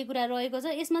पनि एउटै कुरा रहेको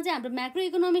छ यसमा चाहिँ हाम्रो म्याक्रो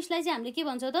इकोनोमिक्सलाई चाहिँ हामीले के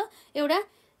भन्छ त एउटा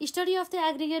स्टडी अफ द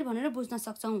एग्रिगेट भनेर बुझ्न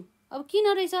सक्छौँ अब किन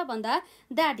रहेछ भन्दा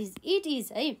it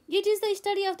is the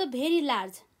study of the very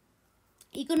large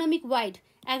economic wide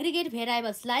aggregate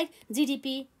variables like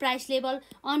GDP, price level,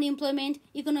 unemployment,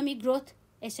 economic growth,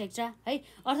 etc. है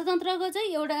अर्थतन्त्रको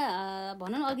चाहिँ एउटा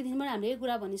भनौँ न अघिदेखि हामीले यो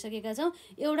कुरा भनिसकेका छौँ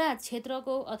एउटा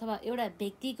क्षेत्रको अथवा एउटा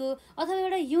व्यक्तिको अथवा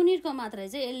एउटा युनिटको मात्रै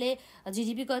चाहिँ यसले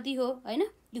GDP कति हो हैन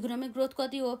इकोनोमिक ग्रोथ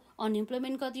कति हो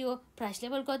अनइम्प्लोयमेन्ट कति हो प्राइस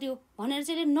लेभल कति हो भनेर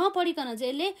चाहिँ यसले नपढिकन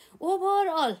चाहिँ यसले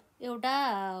ओभरअल एउटा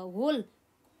होल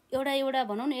एउटा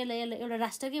भनौँ न यसलाई एउटा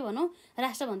राष्ट्रकै भनौँ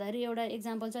राष्ट्र भन्दाखेरि एउटा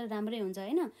इक्जाम्पल चाहिँ राम्रै हुन्छ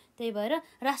हैन त्यही भएर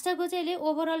राष्ट्रको चाहिँ यसले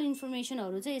ओभरअल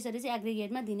इन्फर्मेसनहरू चाहिँ यसरी चाहिँ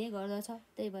एग्रिगेटमा दिने गर्दछ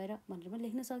त्यही भएर भनेर पनि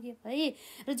लेख्न सक्यो है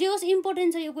र जे होस्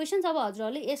इम्पोर्टेन्ट छ यो क्वेसन अब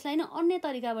हजुरहरूले यसलाई नै अन्य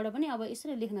तरिकाबाट पनि अब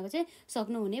यसरी लेख्न चाहिँ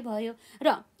सक्नुहुने भयो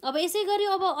र अब यसै गरी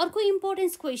अब अर्को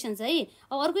इम्पोर्टेन्स क्वेसन चाहिँ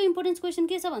अब अर्को इम्पोर्टेन्स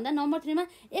क्वेसन के छ भन्दा नम्बर 3 मा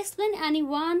एक्सप्लेन एनी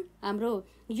वान हाम्रो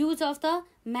use of the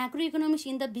macroeconomics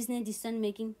in the business decision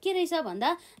making के रहेछ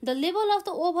भन्दा the level of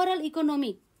the overall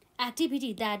economic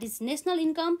activity that is national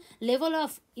income, level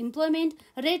of employment,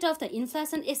 rate of the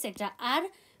inflation etc. are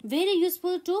very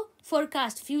useful to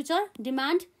forecast future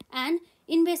demand and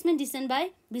investment decision by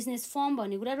business form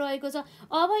भन्ने कुरा रहेको छ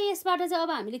अब यसबाट चाहिँ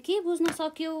अब हामीले के बुझ्न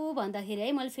सक्यौ भन्दाखेरि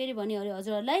है मैले फेरि भने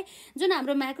हजुरहरूलाई जुन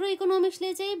हाम्रो म्याक्रो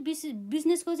इकोनोमिक्सले चाहिँ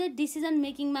बिजनेसको चाहिँ डिसिजन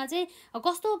मेकिङमा चाहिँ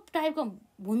कस्तो टाइपको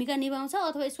भूमिका निभाउँछ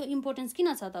अथवा यसको इम्पोर्टेन्स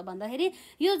किन छ त भन्दाखेरि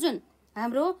यो जुन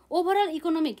हाम्रो ओभरअल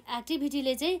इकोनोमिक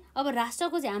एक्टिभिटीले चाहिँ अब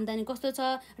राष्ट्रको चाहिँ आम्दानी कस्तो छ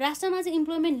राष्ट्रमा चाहिँ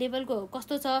इम्प्लोइमेन्ट लेभलको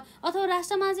कस्तो छ अथवा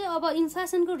राष्ट्रमा चाहिँ अब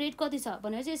इन्फ्लेसनको रेट कति छ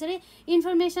भनेर चाहिँ यसरी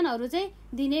इन्फर्मेसनहरू चाहिँ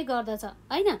दिने गर्दछ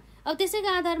हैन अब त्यसैको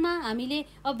आधारमा हामीले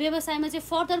अब व्यवसायमा चाहिँ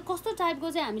फर्दर कस्तो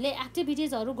टाइपको चाहिँ हामीले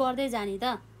एक्टिभिटिजहरू गर्दै जाने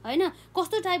त हैन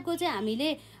कस्तो टाइपको चाहिँ हामीले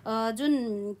जुन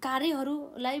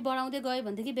कार्यहरूलाई बढाउँदै गयो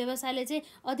भनेदेखि व्यवसायले चाहिँ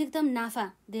अधिकतम नाफा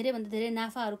धेरैभन्दा धेरै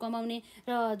नाफाहरू कमाउने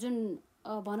र जुन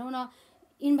भनौँ न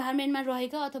इन्भाइरोमेन्टमा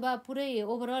रहेका अथवा पुरै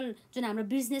ओभरअल जुन हाम्रो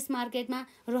बिजनेस मार्केटमा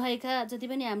रहेका जति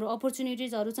पनि हाम्रो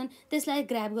अपर्च्युनिटिजहरू छन् त्यसलाई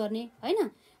ग्र्याब गर्ने हैन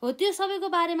हो त्यो सबैको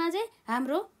बारेमा चाहिँ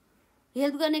हाम्रो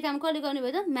हेल्प गर्ने काम कसले गर्ने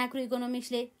भयो त म्याक्रो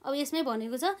इकोनोमिक्सले अब यसमै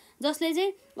भनेको छ जसले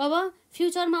चाहिँ अब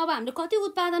फ्युचरमा अब हामीले कति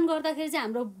उत्पादन गर्दाखेरि चाहिँ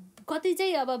हाम्रो कति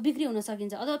चाहिँ अब बिक्री हुन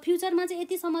सकिन्छ अथवा फ्युचरमा चाहिँ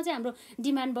यतिसम्म चाहिँ हाम्रो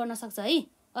डिमान्ड बढ्न सक्छ है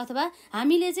अथवा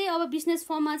हामीले चाहिँ अब बिजनेस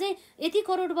फर्ममा चाहिँ यति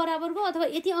करोड बराबरको अथवा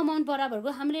यति अमाउन्ट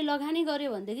बराबरको हामीले लगानी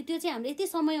गर्यो भनेदेखि त्यो चाहिँ हामीले यति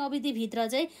समय अवधिभित्र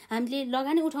चाहिँ हामीले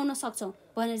लगानी उठाउन सक्छौँ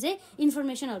भनेर चाहिँ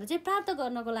इन्फर्मेसनहरू चाहिँ प्राप्त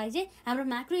गर्नको लागि चाहिँ हाम्रो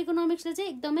म्याक्रो इकोनोमिक्सले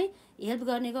चाहिँ एकदमै हेल्प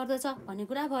गर्ने गर्दछ भन्ने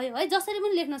कुरा भयो है जसरी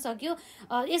पनि लेख्न सक्यो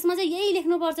यसमा चाहिँ यही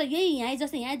लेख्नुपर्छ यही यहाँ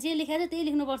जस्तो यहाँ जे लेखेको छ त्यही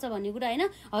लेख्नुपर्छ भन्ने कुरा हैन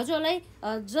हजुरलाई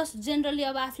जस्ट जेनरली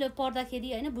अब आफूले पढ्दाखेरि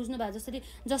हैन बुझ्नु भयो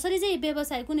जसरी चाहिँ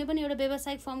व्यवसाय कुनै पनि एउटा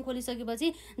व्यावसायिक फर्म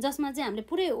खोलिसकेपछि जसमा चाहिँ हामीले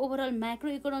पुरै ओभरअल म्याक्रो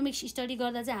इकोनोमिक्स स्टडी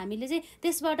गर्दा चाहिँ हामीले चाहिँ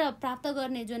त्यसबाट प्राप्त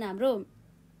गर्ने जुन हाम्रो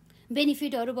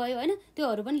बेनिफिटहरू भयो हैन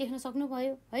त्योहरू पनि लेख्न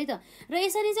सक्नुभयो है त र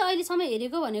यसरी चाहिँ अहिलेसम्म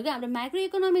हेरेको भनेको हाम्रो म्याक्रो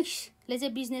इकोनोमिक्सले इकोनोमिक्सले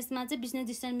चाहिँ बिजनेसमा चाहिँ बिजनेस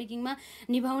डिसिजन मेकिङमा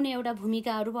निभाउने एउटा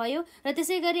भूमिकाहरू भयो। र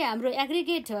त्यसै गरी हाम्रो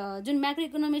एग्रिगेट जुन म्याक्रो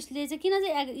इकोनोमिक्सले चाहिँ किन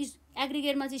चाहिँ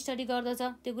एग्रिगेटमा चाहिँ स्टडी गर्दछ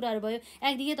त्यो कुराहरू भयो,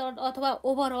 एग्रिगेट अथवा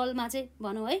ओभरअलमा चाहिँ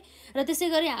भनौँ है। र त्यसै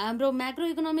गरी हाम्रो म्याक्रो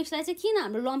इकोनोमिक्सलाई चाहिँ किन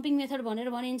हाम्रो लम्पिङ मेथड भनेर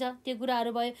भनिन्छ त्यो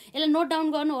कुराहरू भयो, यसलाई नोट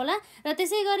डाउन गर्नु होला। र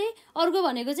त्यसै गरी अर्को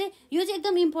भनेको चाहिँ यो चाहिँ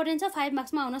एकदम इम्पोर्टेन्ट छ, 5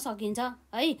 मार्क्समा आउन सकिन्छ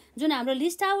है। जुन हाम्रो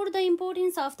list out the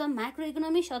importance of the macro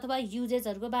economics अथवा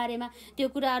युजेसहरूको बारेमा त्यो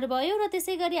कुराहरू भयो। र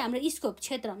त्यसै गरी हाम्रो स्कोप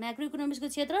क्षेत्र म्याक्रो इकोनोमिक्सको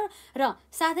क्षेत्र र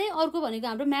साथै अर्को भनेको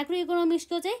हाम्रो म्याक्रो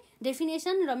इकोनोमिक्सको चाहिँ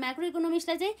डेफिनेसन र म्याक्रो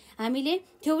इकोनोमिक्सलाई चाहिँ हामीले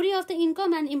theory of the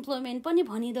income and employment पनि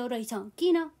भनिँदो रहेछ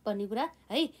किन भन्ने कुरा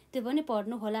है, त्यो पनि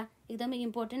पढ्नु होला, एकदमै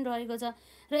इम्पोर्टेन्ट रहेको छ।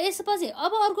 र यसपछि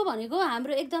अब अर्को भनेको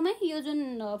हाम्रो एकदमै यो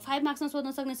जुन 5 मार्क्समा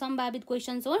सोध्न सक्ने सम्भावित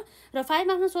क्वेसन्स हो। र 5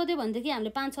 मार्क्समा सोध्यो भनेदेखि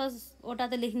हामीले 5-6 वटा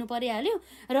त लेख्नु परिहाल्यो।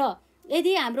 र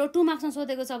यदि हाम्रो 2 मार्क्समा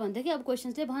सोधेको छ भनेदेखि अब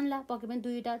क्वेसन्सले भन्ला पक्कै पनि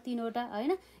 2 3 वटा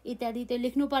होइन इत्यादि त्यो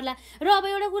लेख्नु पर्ला। र अब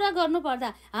एउटा कुरा गर्नु पर्दा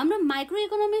हाम्रो माइक्रो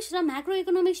इकोनोमिक्स र म्याक्रो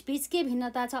इकोनोमिक्स बीच के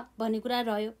भिन्नता छ भन्ने कुरा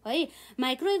रह्यो है।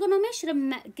 माइक्रो इकोनोमिक्स र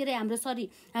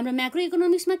हाम्रो म्याक्रो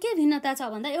इकोनोमिक्समा के भिन्नता छ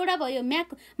भन्दा एउटा भयो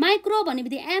माइक्रो भन्ने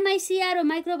बित्तिकै MICR र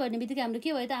माइक्रो भन्ने बित्तिकै हाम्रो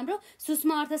के भयो त हाम्रो सूक्ष्म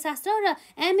अर्थशास्त्र र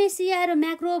MACR र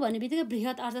म्याक्रो भन्ने बित्तिकै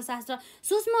बृहत अर्थशास्त्र।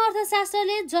 सूक्ष्म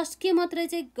अर्थशास्त्रले जस्ट के मात्रै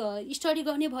चाहिँ स्टडी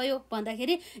गर्ने भयो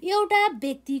भन्दाखेरि एउटा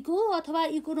व्यक्तिको अथवा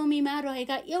इकोनोमीमा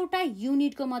रहेका एउटा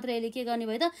युनिटको मात्र यसले के गर्ने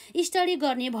भयो त स्टडी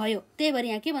गर्ने भयो। त्यही भएर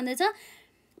यहाँ के भन्दैछ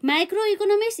micro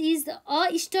economics is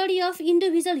a study of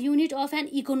individual unit of an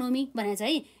economy भनेको छ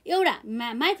है। एउटा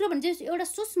माइक्रो भने चाहिँ एउटा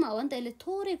सूक्ष्म हो नि त, यसले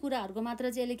थोरै कुराहरूको मात्र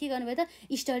चाहिँ यसले के गर्ने भयो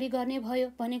त स्टडी गर्ने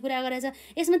भयो भन्ने कुरा गरेछ।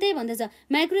 यसमा त्यही भन्दैछ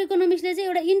माइक्रो इकोनोमिक्सले चाहिँ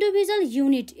एउटा इन्डिभिजुअल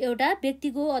युनिट एउटा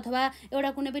व्यक्तिको अथवा एउटा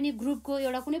कुनै पनि ग्रुपको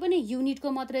एउटा कुनै पनि युनिटको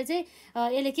मात्रै चाहिँ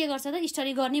यसले के गर्छ त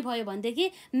स्टडी गर्ने भयो भनेदेखि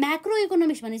म्याक्रो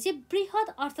इकोनोमिक्स भने चाहिँ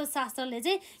बृहत अर्थशास्त्रले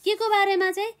चाहिँ के को बारेमा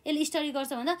चाहिँ यसले स्टडी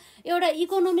गर्छ भन्दा एउटा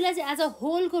इकोनोमीलाई चाहिँ एज अ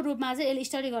होलको रूपमा चाहिँ यसले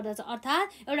स्टडी गर्दछ।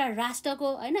 अर्थात् एउटा राष्ट्रको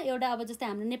होइन एउटा अब जस्तै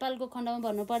हाम्रो नेपालको खण्डमा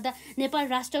भन्नुपर्दा नेपाल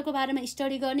राष्ट्रको बारेमा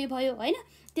स्टडी गर्ने भयो होइन।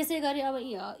 त्यसै गरी अब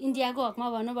इन्डियाको हकमा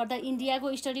भन्नुपर्दा इन्डियाको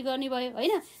स्टडी गर्ने भयो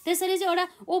होइन। त्यसरी चाहिँ एउटा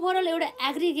ओभरअल एउटा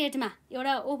एग्रिगेटमा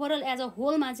एउटा ओभरअल एज अ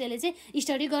होलमा चाहिँ यसले चाहिँ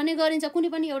स्टडी गर्ने गरिन्छ, कुनै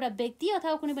पनि एउटा व्यक्ति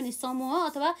अथवा कुनै पनि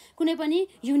समूह अथवा कुनै पनि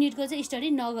युनिटको चाहिँ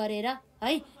स्टडी नगरेर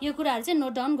है। यो कुराहरू चाहिँ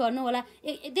नोट डाउन गर्नु होला।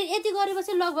 यति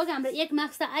गरेपछि लगभग हाम्रो 1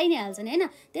 मार्क्स त आइ नै हाल्छ नि होइन।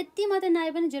 त्यति मात्रै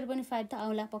नआए पनि 0.5 त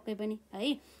आउला पक्कै पनि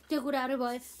है। त्यो कुराहरू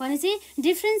भयो भनेपछि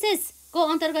डिफ्रेन्सेसको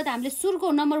अन्तर्गत हामीले सुरुको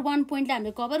नम्बर 1 पोइन्टलाई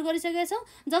हामीले कभर गरिसकेका छौँ,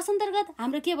 जस अन्तर्गत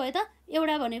हाम्रो के भयो त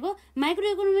एउटा भनेको माइक्रो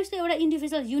इकोनोमिक्सले एउटा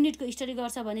इन्डिभिजुअल युनिटको स्टडी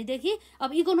गर्छ भनेदेखि अब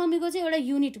इकोनोमीको चाहिँ एउटा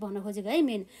युनिट भन्न खोजेको है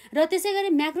मेन। र त्यसै गरी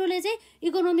म्याक्रोले चाहिँ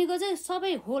इकोनोमीको चाहिँ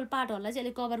सबै होल पार्टहरूलाई चाहिँ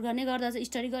यसले कभर गर्ने गर्दछ,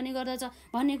 स्टडी गर्ने गर्दछ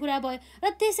भन्ने कुरा भयो। र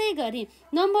त्यसै गरी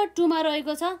नम्बर 2 मा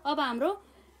रहेको छ अब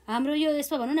हाम्रो यो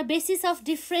यसमा भनौँ न बेसिस अफ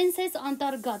डिफ्रेन्सेस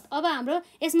अन्तर्गत अब हाम्रो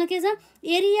यसमा के छ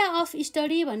एरिया अफ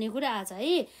स्टडी भन्ने कुरा आछ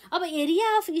है। अब एरिया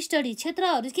अफ स्टडी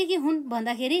क्षेत्रहरू के हुन्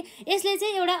भन्दाखेरि यसले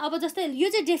चाहिँ एउटा अब जस्तै यो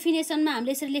चाहिँ डेफिनेसनमा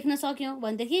हामीले यसरी लेख्न सक्यौँ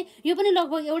भनेदेखि यो पनि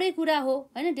लगभग एउटै कुरा हो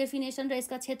होइन, डेफिनेसन र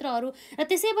यसका क्षेत्रहरू। र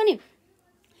त्यसै पनि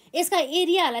यसका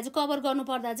एरियाहरूलाई चाहिँ कभर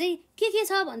गर्नुपर्दा चाहिँ के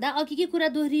छ भन्दा अघि के कुरा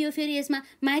दोहोरियो फेरि यसमा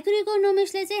माइक्रो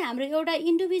इकोनोमिक्सले चाहिँ हाम्रो एउटा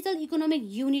इन्डिभिजुअल इकोनोमिक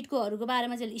युनिटकोहरूको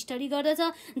बारेमा चाहिँ स्टडी गर्दछ।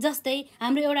 जस्तै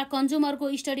हाम्रो एउटा कन्ज्युमरको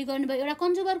स्टडी गर्नुभयो, एउटा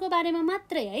कन्ज्युमरको बारेमा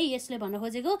मात्रै है यसले भन्न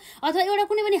खोजेको, अथवा एउटा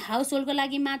कुनै पनि हाउस होल्डको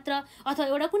लागि मात्र, अथवा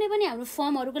एउटा कुनै पनि हाम्रो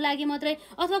फर्महरूको लागि मात्रै,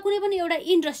 अथवा कुनै पनि एउटा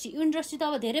इन्डस्ट्री त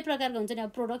अब धेरै प्रकारको हुन्छ नि,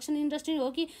 अब प्रोडक्सन इन्डस्ट्री हो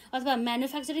कि अथवा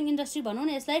म्यानुफ्याक्चरिङ इन्डस्ट्री भनौँ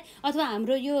न यसलाई, अथवा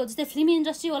हाम्रो यो जस्तै फिल्म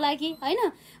इन्डस्ट्री होला कि होइन।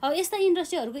 अब यस्ता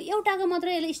इन्डस्ट्रीहरूको एउटाको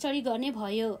मात्रै यसले स्टडी गर्ने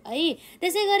भयो है।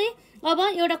 त्यसै गरी अब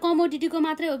एउटा कमोडिटीको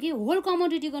मात्रै हो कि होल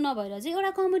कमोडिटीको नभएर चाहिँ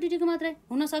एउटा कमोडिटीको मात्रै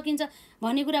हुन सकिन्छ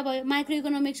भन्ने कुरा भयो माइक्रो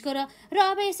इकोनोमिक्सको। र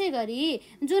अब यसै गरी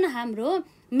जुन हाम्रो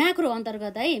म्याक्रो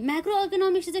अन्तर्गत है म्याक्रो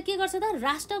इकोनोमिक्स चाहिँ के गर्छ त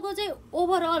राष्ट्रको चाहिँ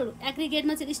ओभरअल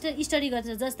एग्रिगेटमा चाहिँ स्टडी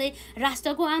गर्छ। जस्तै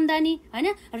राष्ट्रको आम्दानी होइन,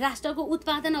 राष्ट्रको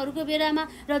उत्पादनहरूको बेलामा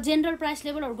र जेनरल प्राइस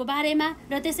लेभलहरूको बारेमा,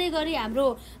 र त्यसै गरी हाम्रो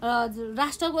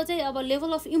राष्ट्रको चाहिँ अब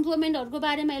लेभल अफ इम्प्लोइमेन्टहरूको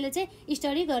बारेमा यसले चाहिँ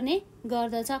स्टडी गर्ने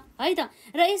गर्दछ है त।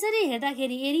 र यसरी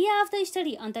हेर्दाखेरि एरिया अफ द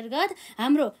स्टडी अन्तर्गत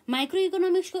हाम्रो माइक्रो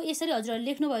इकोनोमिक्सको यसरी हजुरहरूले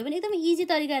लेख्नुभयो भने एकदमै इजी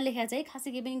तरिकाले लेखेको छ है, खासै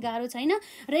केही पनि गाह्रो छैन।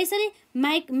 र यसरी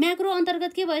म्याक्रो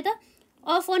अन्तर्गत के भयो त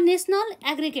of a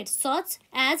national aggregate such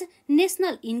as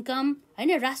national income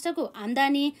होइन, राष्ट्रको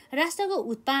आम्दानी, राष्ट्रको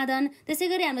उत्पादन, त्यसै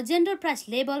गरी हाम्रो जेनरल प्राइस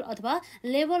लेभल अथवा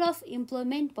लेभल अफ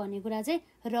इम्प्लोइमेन्ट भन्ने कुरा चाहिँ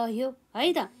रह्यो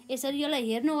है त। यसरी यसलाई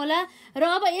हेर्नु होला। र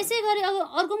अब यसै गरी अब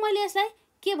अर्को मैले यसलाई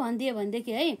के भनिदिएँ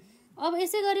भनेदेखि है, अब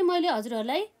यसै गरी मैले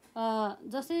हजुरहरूलाई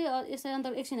जस्तै यसै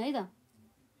अन्त एकछिन है त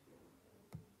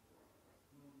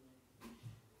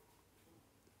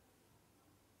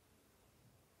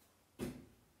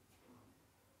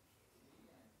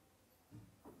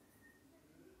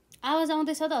आवाज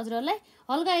आउँदैछ त हजुरहरूलाई?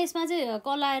 हल्का यसमा चाहिँ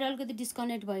कल आएर अलिकति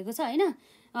डिस्कनेक्ट भएको छ हैन।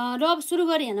 र अब सुरु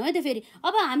गरिहालौँ है त फेरि।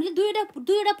 अब हामीले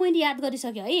दुईवटा पोइन्ट याद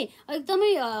गरिसक्यो है।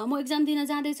 एकदमै म एक्जाम दिन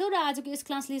जाँदैछु र आजको यस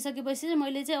क्लास लिइसकेपछि चाहिँ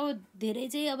मैले चाहिँ अब धेरै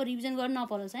चाहिँ अब रिभिजन गर्न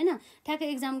नपरोस् हैन। ठ्याक्कै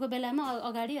एक्जामको बेलामा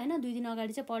अगाडि हैन 2 दिन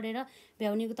अगाडि चाहिँ पढेर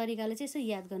भ्याउनेको तरिकाले चाहिँ यसो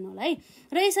याद गर्नु होला है।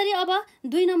 र यसरी अब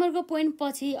 2 नम्बरको पोइन्ट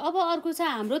पछि अब अर्को छ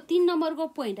हाम्रो 3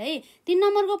 नम्बरको पोइन्ट है। 3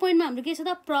 नम्बरको पोइन्टमा हाम्रो के छ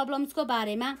त प्रब्लम्सको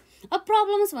बारेमा। अब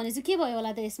प्रब्लम्स भने चाहिँ के भयो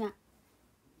होला त यसमा?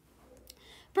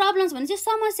 प्रब्लम्स भने चाहिँ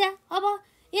समस्या।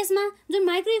 अब यसमा जुन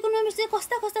माइक्रो इकोनोमिक्स चाहिँ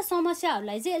कस्ता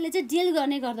समस्याहरूलाई चाहिँ यसले चाहिँ डिल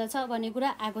गर्ने गर्दछ भन्ने कुरा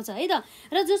आएको छ है त।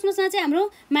 र जसमा चाहिँ हाम्रो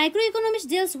micro economics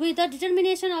deals with the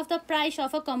determination of the price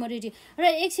of a commodity. र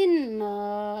एकछिन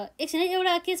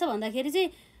एउटा के छ भन्दाखेरि चाहिँ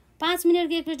 5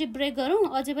 मिनटको एकचोटि ब्रेक गरौँ,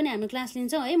 अझै पनि हामी क्लास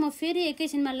लिन्छौँ है। म फेरि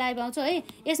एकैछिनमा लाइभ आउँछु है।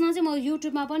 यसमा चाहिँ म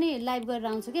युट्युबमा पनि लाइभ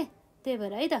गरेर आउँछु के, त्यही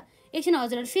भएर है त। एकछिन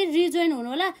हजुरहरू फेरि रिजोइन हुनु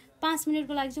होला, 5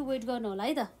 मिनटको लागि चाहिँ वेट गर्नु होला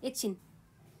है त एकछिन।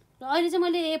 र अहिले चाहिँ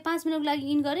मैले 5 मिनटको लागि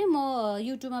इन गरेँ, म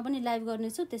युट्युबमा पनि लाइभ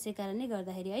गर्नेछु, त्यसै कारणले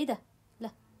गर्दाखेरि है त।